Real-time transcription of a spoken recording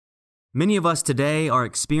Many of us today are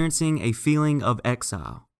experiencing a feeling of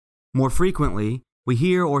exile. More frequently, we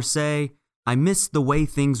hear or say, "I miss the way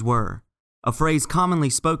things were," a phrase commonly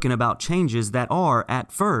spoken about changes that are,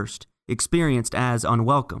 at first, experienced as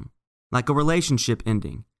unwelcome, like a relationship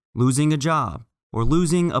ending, losing a job, or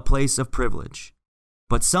losing a place of privilege.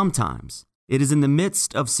 But sometimes, it is in the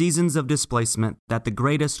midst of seasons of displacement that the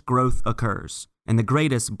greatest growth occurs, and the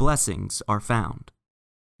greatest blessings are found.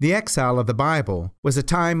 The exile of the Bible was a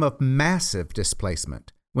time of massive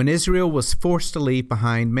displacement, when Israel was forced to leave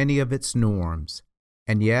behind many of its norms.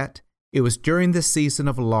 And yet, it was during this season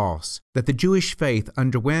of loss that the Jewish faith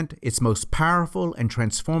underwent its most powerful and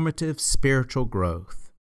transformative spiritual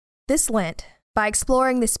growth. This Lent, by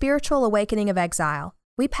exploring the spiritual awakening of exile,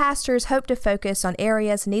 we pastors hope to focus on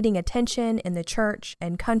areas needing attention in the church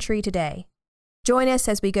and country today. Join us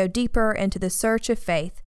as we go deeper into the search of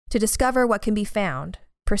faith to discover what can be found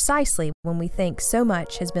precisely when we think so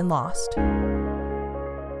much has been lost.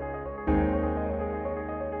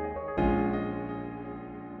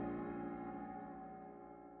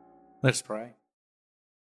 Let us pray.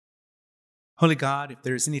 Holy God, if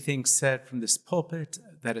there is anything said from this pulpit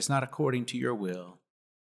that is not according to your will,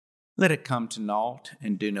 let it come to naught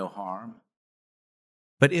and do no harm.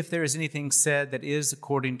 But if there is anything said that is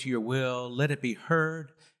according to your will, let it be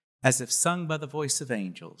heard as if sung by the voice of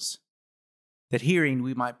angels, that hearing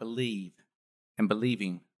we might believe, and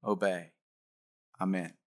believing obey.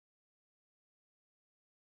 Amen.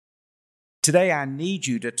 Today I need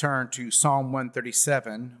you to turn to Psalm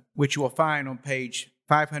 137, which you will find on page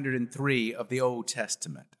 503 of the Old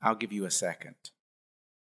Testament. I'll give you a second.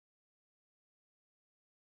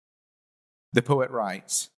 The poet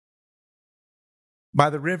writes, "By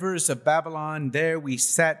the rivers of Babylon, there we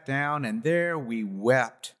sat down, and there we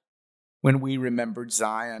wept when we remembered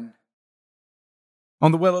Zion.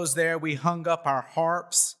 On the willows there we hung up our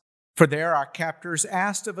harps, for there our captors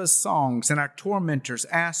asked of us songs, and our tormentors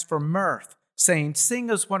asked for mirth, saying, 'Sing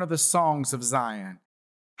us one of the songs of Zion.'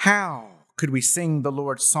 How could we sing the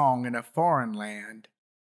Lord's song in a foreign land?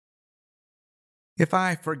 If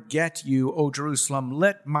I forget you, O Jerusalem,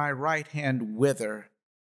 let my right hand wither.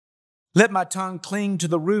 Let my tongue cling to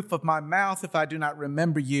the roof of my mouth if I do not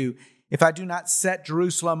remember you, if I do not set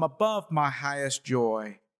Jerusalem above my highest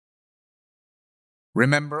joy.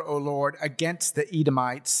 Remember, O Lord, against the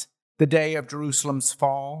Edomites, the day of Jerusalem's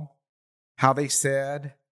fall, how they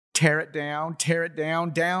said, 'Tear it down,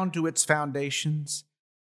 down to its foundations.'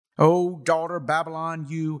 O daughter Babylon,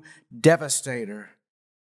 you devastator,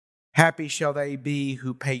 happy shall they be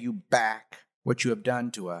who pay you back what you have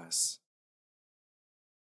done to us."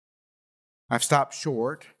 I've stopped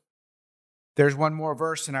short. There's one more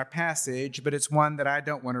verse in our passage, but it's one that I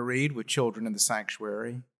don't want to read with children in the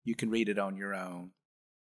sanctuary. You can read it on your own.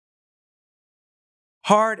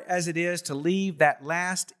 Hard as it is to leave that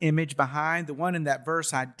last image behind, the one in that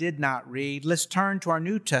verse I did not read, let's turn to our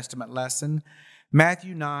New Testament lesson,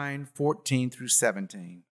 Matthew 9:14 through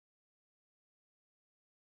 17.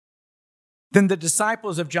 Then the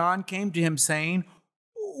disciples of John came to him saying,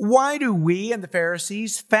 "Why do we and the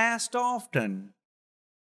Pharisees fast often,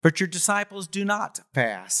 but your disciples do not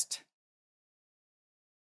fast?"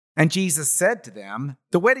 And Jesus said to them,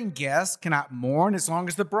 "The wedding guests cannot mourn as long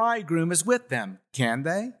as the bridegroom is with them, can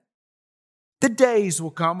they? The days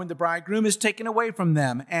will come when the bridegroom is taken away from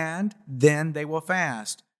them, and then they will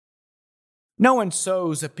fast. No one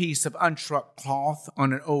sews a piece of unshrunk cloth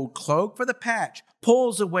on an old cloak, for the patch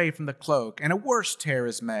pulls away from the cloak, and a worse tear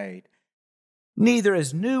is made. Neither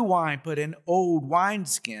is new wine put in old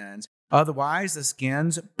wineskins, otherwise the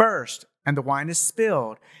skins burst, and the wine is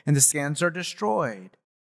spilled, and the skins are destroyed.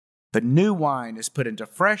 But new wine is put into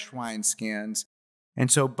fresh wineskins, and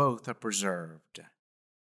so both are preserved."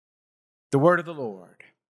 The word of the Lord.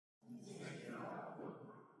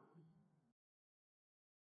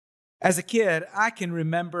 As a kid, I can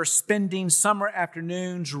remember spending summer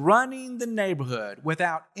afternoons running the neighborhood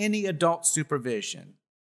without any adult supervision,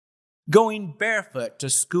 going barefoot to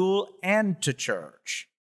school and to church,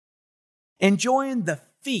 enjoying the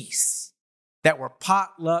feasts that were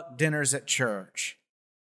potluck dinners at church,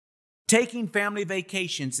 taking family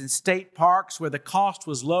vacations in state parks where the cost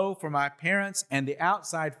was low for my parents and the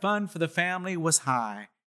outside fun for the family was high,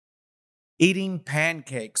 eating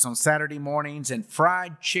pancakes on Saturday mornings and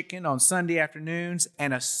fried chicken on Sunday afternoons,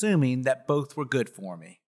 and assuming that both were good for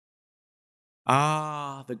me.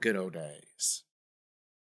 Ah, the good old days.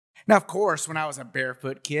 Now, of course, when I was a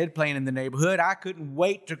barefoot kid playing in the neighborhood, I couldn't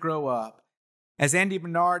wait to grow up. As Andy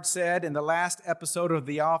Bernard said in the last episode of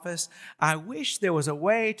The Office, I wish there was a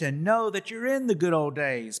way to know that you're in the good old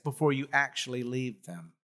days before you actually leave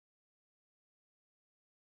them.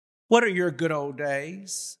 What are your good old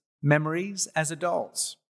days, memories as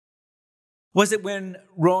adults? Was it when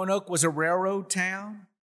Roanoke was a railroad town?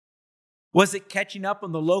 Was it catching up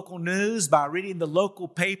on the local news by reading the local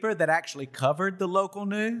paper that actually covered the local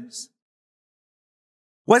news?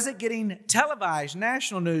 Was it getting televised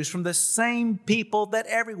national news from the same people that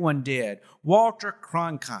everyone did? Walter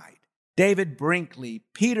Cronkite, David Brinkley,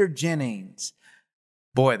 Peter Jennings.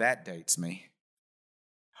 Boy, that dates me.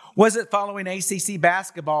 Was it following ACC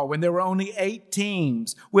basketball when there were only 8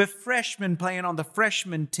 teams, with freshmen playing on the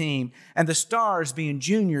freshman team and the stars being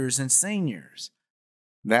juniors and seniors?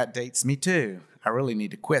 That dates me too. I really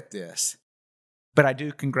need to quit this. But I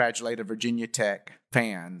do congratulate the Virginia Tech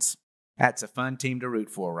fans. That's a fun team to root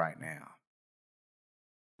for right now.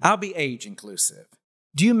 I'll be age inclusive.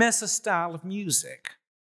 Do you miss a style of music?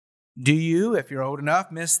 Do you, if you're old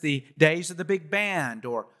enough, miss the days of the big band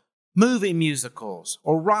or movie musicals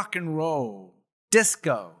or rock and roll,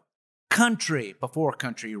 disco, country before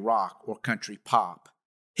country rock or country pop,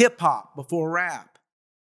 hip hop before rap,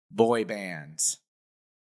 boy bands?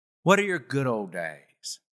 What are your good old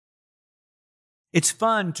days? It's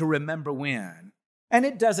fun to remember when, and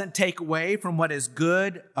it doesn't take away from what is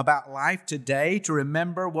good about life today to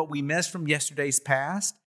remember what we missed from yesterday's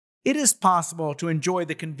past. It is possible to enjoy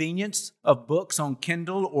the convenience of books on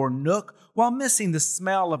Kindle or Nook while missing the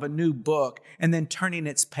smell of a new book and then turning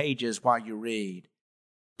its pages while you read.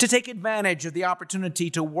 To take advantage of the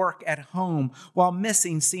opportunity to work at home while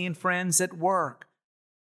missing seeing friends at work.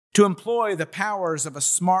 To employ the powers of a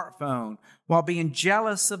smartphone while being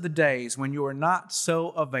jealous of the days when you are not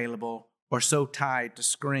so available or so tied to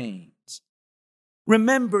screens.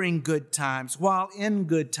 Remembering good times while in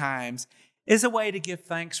good times is a way to give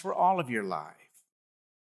thanks for all of your life.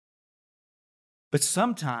 But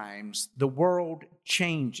sometimes the world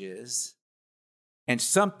changes and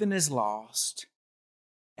something is lost,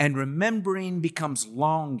 and remembering becomes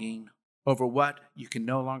longing over what you can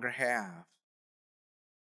no longer have.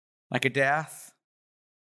 Like a death,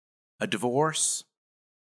 a divorce,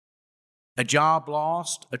 a job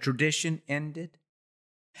lost, a tradition ended.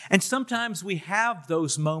 And sometimes we have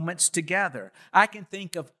those moments together. I can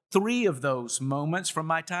think of 3 of those moments from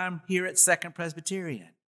my time here at Second Presbyterian.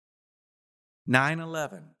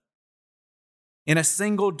 9/11. In a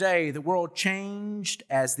single day, the world changed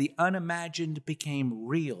as the unimagined became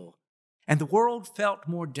real, and the world felt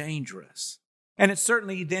more dangerous. And it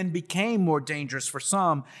certainly then became more dangerous for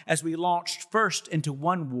some as we launched first into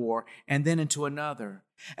one war and then into another.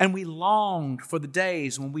 And we longed for the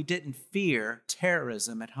days when we didn't fear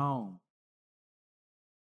terrorism at home.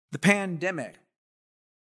 The pandemic.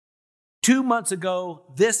 2 months ago,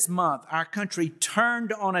 this month, our country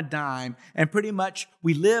turned on a dime and pretty much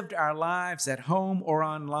we lived our lives at home or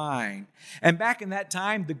online. And back in that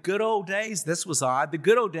time, the good old days, this was odd, the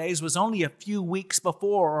good old days was only a few weeks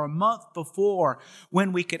before or a month before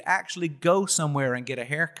when we could actually go somewhere and get a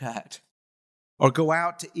haircut or go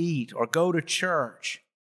out to eat or go to church,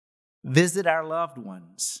 visit our loved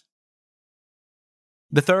ones.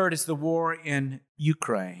 The third is the war in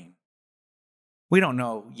Ukraine. We don't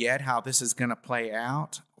know yet how this is going to play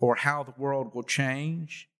out or how the world will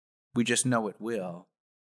change. We just know it will.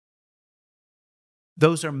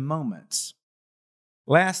 Those are moments.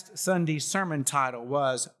 Last Sunday's sermon title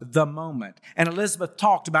was The Moment, and Elizabeth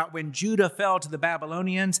talked about when Judah fell to the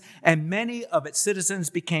Babylonians and many of its citizens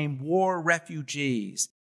became war refugees.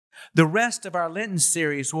 The rest of our Lenten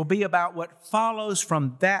series will be about what follows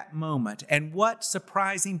from that moment and what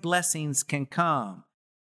surprising blessings can come.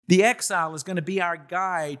 The exile is going to be our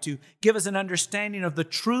guide to give us an understanding of the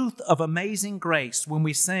truth of amazing grace when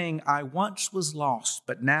we sing, I once was lost,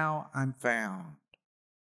 but now I'm found.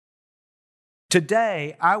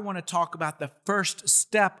 Today, I want to talk about the first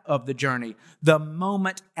step of the journey, the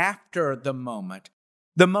moment after the moment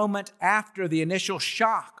after the initial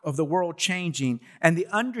shock of the world changing and the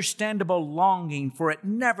understandable longing for it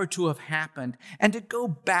never to have happened and to go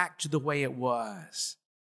back to the way it was.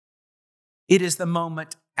 It is the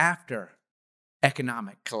moment after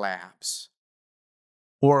economic collapse,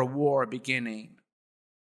 or a war beginning,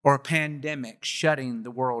 or a pandemic shutting the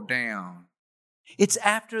world down. It's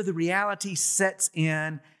after the reality sets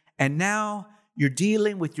in, and now you're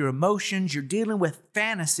dealing with your emotions, you're dealing with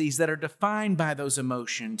fantasies that are defined by those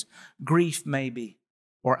emotions, grief maybe,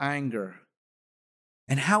 or anger.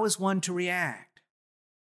 And how is one to react?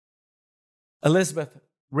 Elizabeth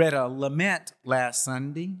read a lament last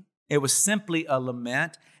Sunday. It was simply a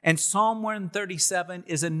lament, and Psalm 137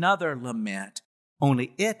 is another lament,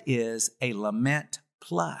 only it is a lament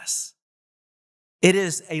plus. It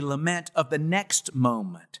is a lament of the next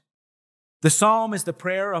moment. The psalm is the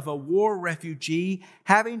prayer of a war refugee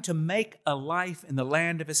having to make a life in the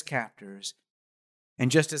land of his captors. And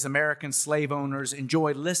just as American slave owners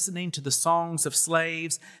enjoy listening to the songs of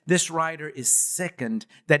slaves, this writer is sickened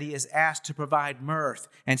that he is asked to provide mirth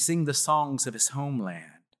and sing the songs of his homeland.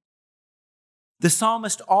 The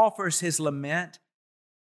psalmist offers his lament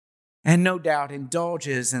and no doubt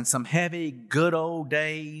indulges in some heavy good old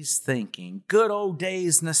days thinking, good old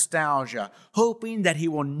days nostalgia, hoping that he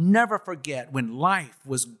will never forget when life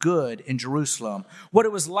was good in Jerusalem, what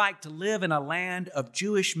it was like to live in a land of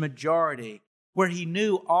Jewish majority, where he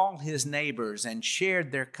knew all his neighbors and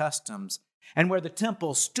shared their customs, and where the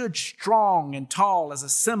temple stood strong and tall as a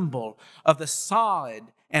symbol of the solid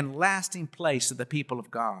and lasting place of the people of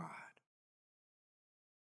God.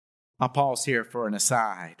 I'll pause here for an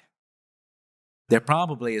aside. There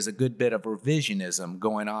probably is a good bit of revisionism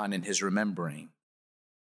going on in his remembering.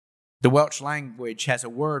 The Welsh language has a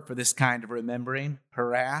word for this kind of remembering,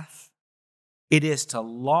 herath. It is to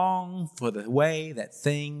long for the way that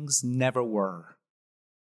things never were.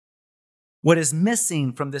 What is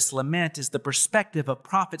missing from this lament is the perspective of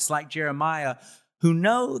prophets like Jeremiah, who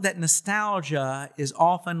know that nostalgia is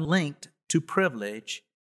often linked to privilege,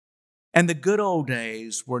 and the good old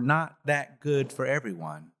days were not that good for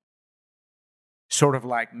everyone. Sort of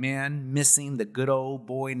like men missing the good old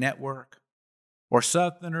boy network, or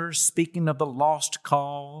Southerners speaking of the lost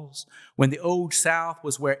cause when the old South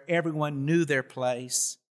was where everyone knew their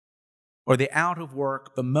place, or the out of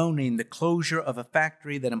work bemoaning the closure of a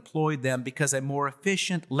factory that employed them because a more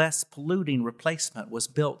efficient, less polluting replacement was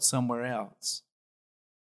built somewhere else.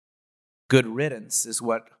 Good riddance is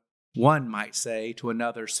what one might say to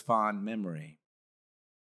another's fond memory.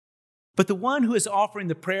 But the one who is offering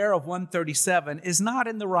the prayer of 137 is not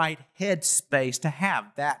in the right headspace to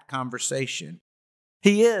have that conversation.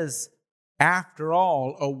 He is, after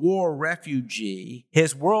all, a war refugee.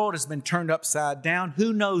 His world has been turned upside down.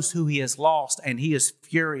 Who knows who he has lost, and he is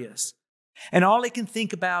furious. And all he can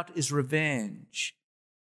think about is revenge.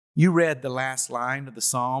 You read the last line of the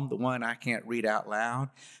psalm, the one I can't read out loud.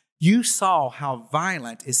 You saw how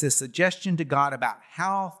violent is his suggestion to God about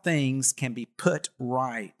how things can be put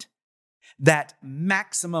right. That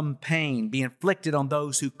maximum pain be inflicted on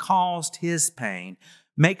those who caused his pain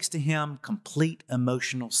makes to him complete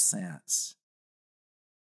emotional sense.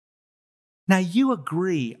 Now you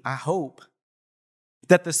agree, I hope,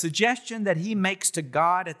 that the suggestion that he makes to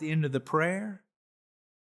God at the end of the prayer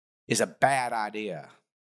is a bad idea.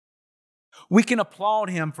 We can applaud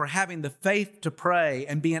him for having the faith to pray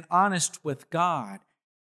and being honest with God.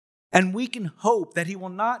 And we can hope that he will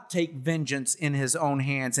not take vengeance in his own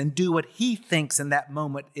hands and do what he thinks in that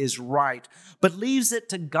moment is right, but leaves it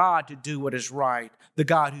to God to do what is right, the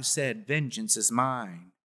God who said, "Vengeance is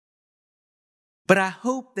mine." But I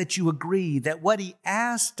hope that you agree that what he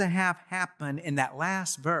asked to have happen in that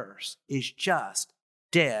last verse is just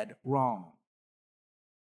dead wrong.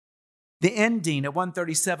 The ending of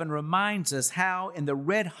 137 reminds us how in the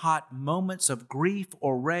red-hot moments of grief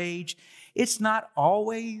or rage, it's not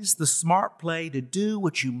always the smart play to do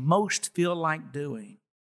what you most feel like doing.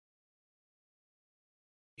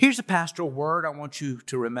 Here's a pastoral word I want you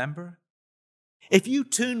to remember. If you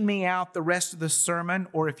tune me out the rest of the sermon,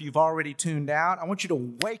 or if you've already tuned out, I want you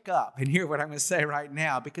to wake up and hear what I'm going to say right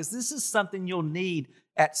now, because this is something you'll need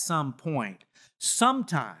at some point.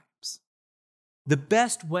 Sometimes the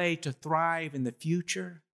best way to thrive in the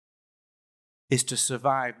future is to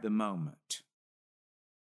survive the moment.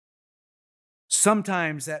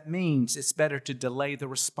 Sometimes that means it's better to delay the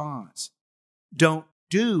response. Don't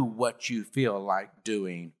do what you feel like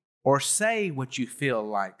doing or say what you feel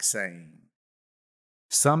like saying.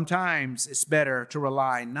 Sometimes it's better to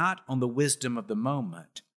rely not on the wisdom of the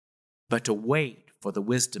moment, but to wait for the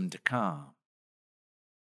wisdom to come.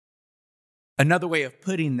 Another way of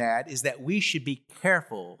putting that is that we should be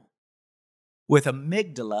careful with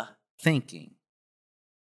amygdala thinking.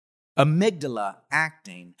 Amygdala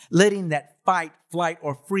acting, letting that fight, flight,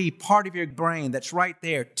 or free part of your brain that's right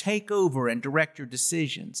there take over and direct your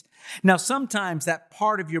decisions. Now, sometimes that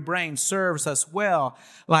part of your brain serves us well,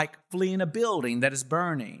 like fleeing a building that is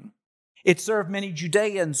burning. It served many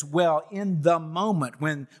Judeans well in the moment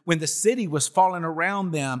when the city was falling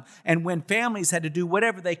around them and when families had to do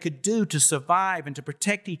whatever they could do to survive and to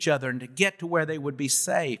protect each other and to get to where they would be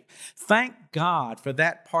safe. Thank God for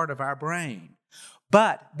that part of our brain.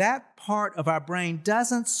 But that part of our brain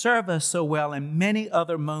doesn't serve us so well in many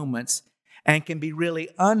other moments and can be really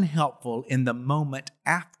unhelpful in the moment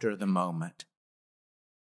after the moment.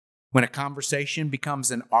 When a conversation becomes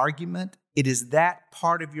an argument, it is that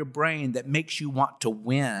part of your brain that makes you want to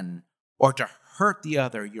win or to hurt the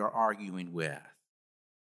other you're arguing with.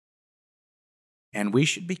 And we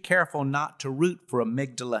should be careful not to root for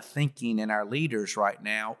amygdala thinking in our leaders right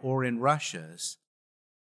now or in Russia's.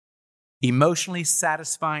 Emotionally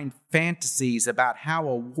satisfying fantasies about how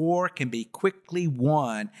a war can be quickly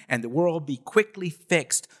won and the world be quickly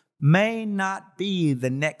fixed may not be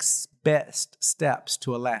the next best steps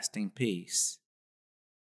to a lasting peace.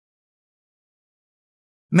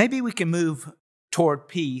 Maybe we can move toward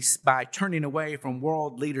peace by turning away from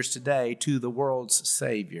world leaders today to the world's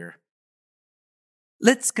Savior.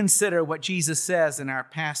 Let's consider what Jesus says in our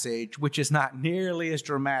passage, which is not nearly as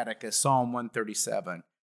dramatic as Psalm 137.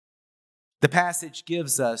 The passage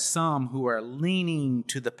gives us some who are leaning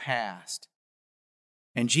to the past,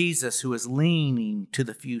 and Jesus who is leaning to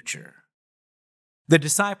the future. The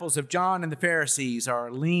disciples of John and the Pharisees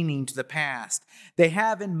are leaning to the past. They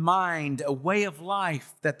have in mind a way of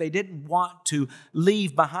life that they didn't want to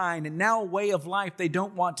leave behind, and now a way of life they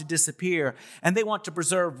don't want to disappear. And they want to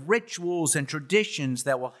preserve rituals and traditions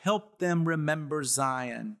that will help them remember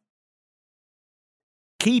Zion.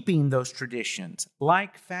 Keeping those traditions,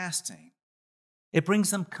 like fasting, it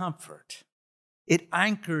brings them comfort. It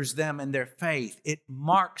anchors them in their faith. It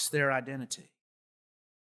marks their identity.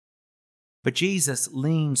 But Jesus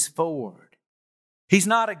leans forward. He's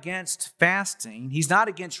not against fasting. He's not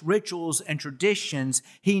against rituals and traditions.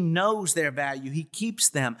 He knows their value. He keeps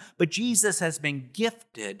them. But Jesus has been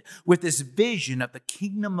gifted with this vision of the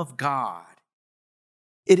kingdom of God.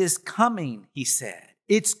 It is coming, he said.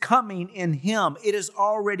 It's coming in him. It is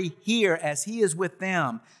already here as he is with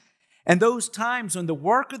them. And those times when the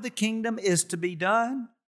work of the kingdom is to be done,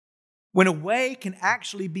 when a way can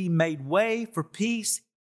actually be made way for peace,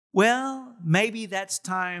 well, maybe that's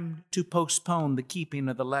time to postpone the keeping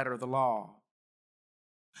of the letter of the law.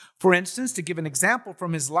 For instance, to give an example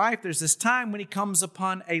from his life, there's this time when he comes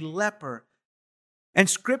upon a leper. And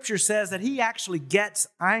Scripture says that he actually gets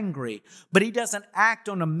angry, but he doesn't act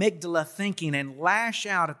on amygdala thinking and lash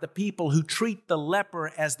out at the people who treat the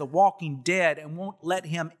leper as the walking dead and won't let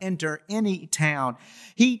him enter any town.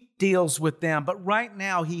 He deals with them, but right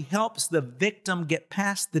now he helps the victim get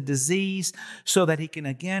past the disease so that he can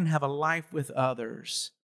again have a life with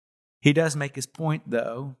others. He does make his point,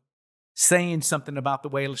 though, saying something about the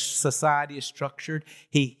way society is structured.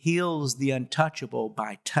 He heals the untouchable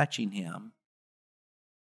by touching him.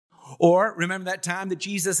 Or remember that time that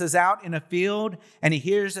Jesus is out in a field and he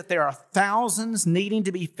hears that there are thousands needing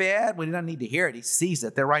to be fed? Well, he doesn't need to hear it. He sees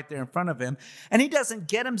it. They're right there in front of him. And he doesn't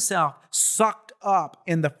get himself sucked up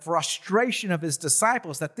in the frustration of his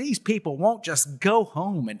disciples that these people won't just go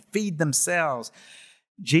home and feed themselves.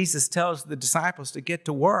 Jesus tells the disciples to get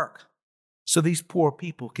to work so these poor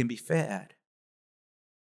people can be fed.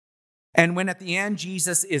 And when at the end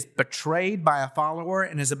Jesus is betrayed by a follower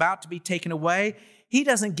and is about to be taken away, he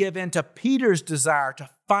doesn't give in to Peter's desire to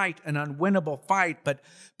fight an unwinnable fight, but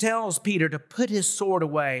tells Peter to put his sword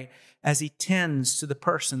away as he tends to the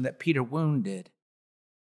person that Peter wounded.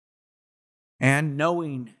 And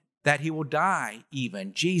knowing that he will die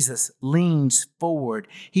even, Jesus leans forward.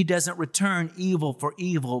 He doesn't return evil for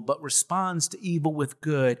evil, but responds to evil with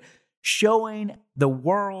good, showing the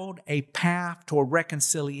world a path toward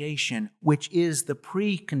reconciliation, which is the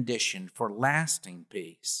precondition for lasting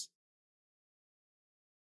peace.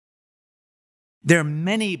 There are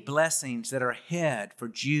many blessings that are ahead for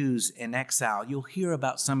Jews in exile. You'll hear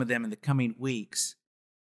about some of them in the coming weeks.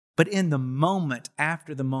 But in the moment,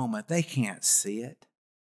 after the moment, they can't see it.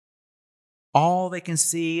 All they can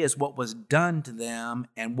see is what was done to them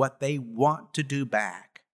and what they want to do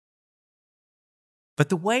back. But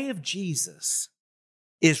the way of Jesus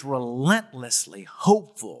is relentlessly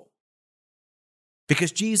hopeful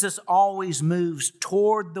because Jesus always moves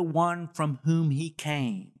toward the one from whom he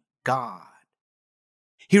came, God.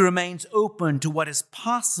 He remains open to what is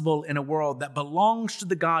possible in a world that belongs to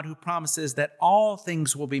the God who promises that all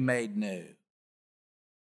things will be made new.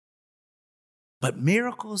 But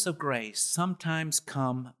miracles of grace sometimes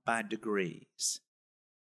come by degrees.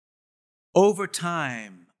 Over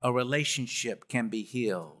time, a relationship can be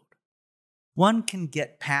healed. One can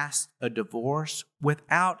get past a divorce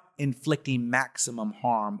without inflicting maximum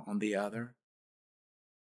harm on the other.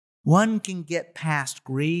 One can get past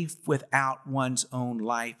grief without one's own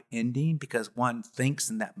life ending because one thinks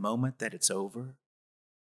in that moment that it's over.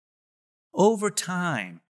 Over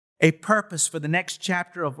time, a purpose for the next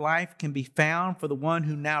chapter of life can be found for the one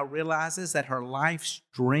who now realizes that her life's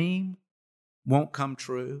dream won't come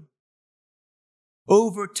true.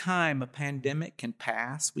 Over time, a pandemic can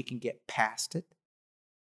pass. We can get past it.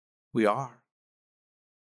 We are.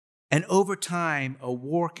 And over time, a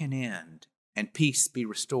war can end and peace be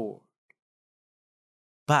restored.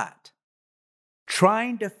 But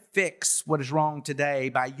trying to fix what is wrong today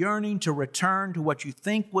by yearning to return to what you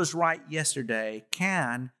think was right yesterday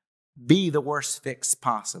can be the worst fix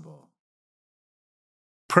possible.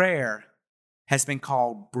 Prayer has been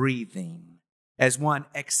called breathing, as one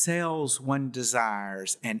exhales one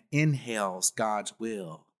desires and inhales God's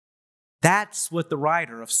will. That's what the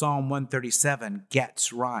writer of Psalm 137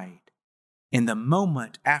 gets right. In the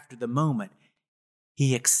moment after the moment,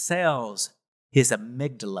 he exhales his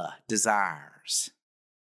amygdala desires.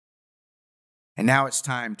 And now it's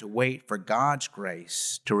time to wait for God's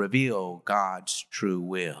grace to reveal God's true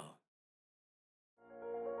will.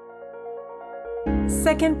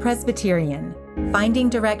 Second Presbyterian, Finding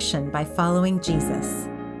Direction by Following Jesus.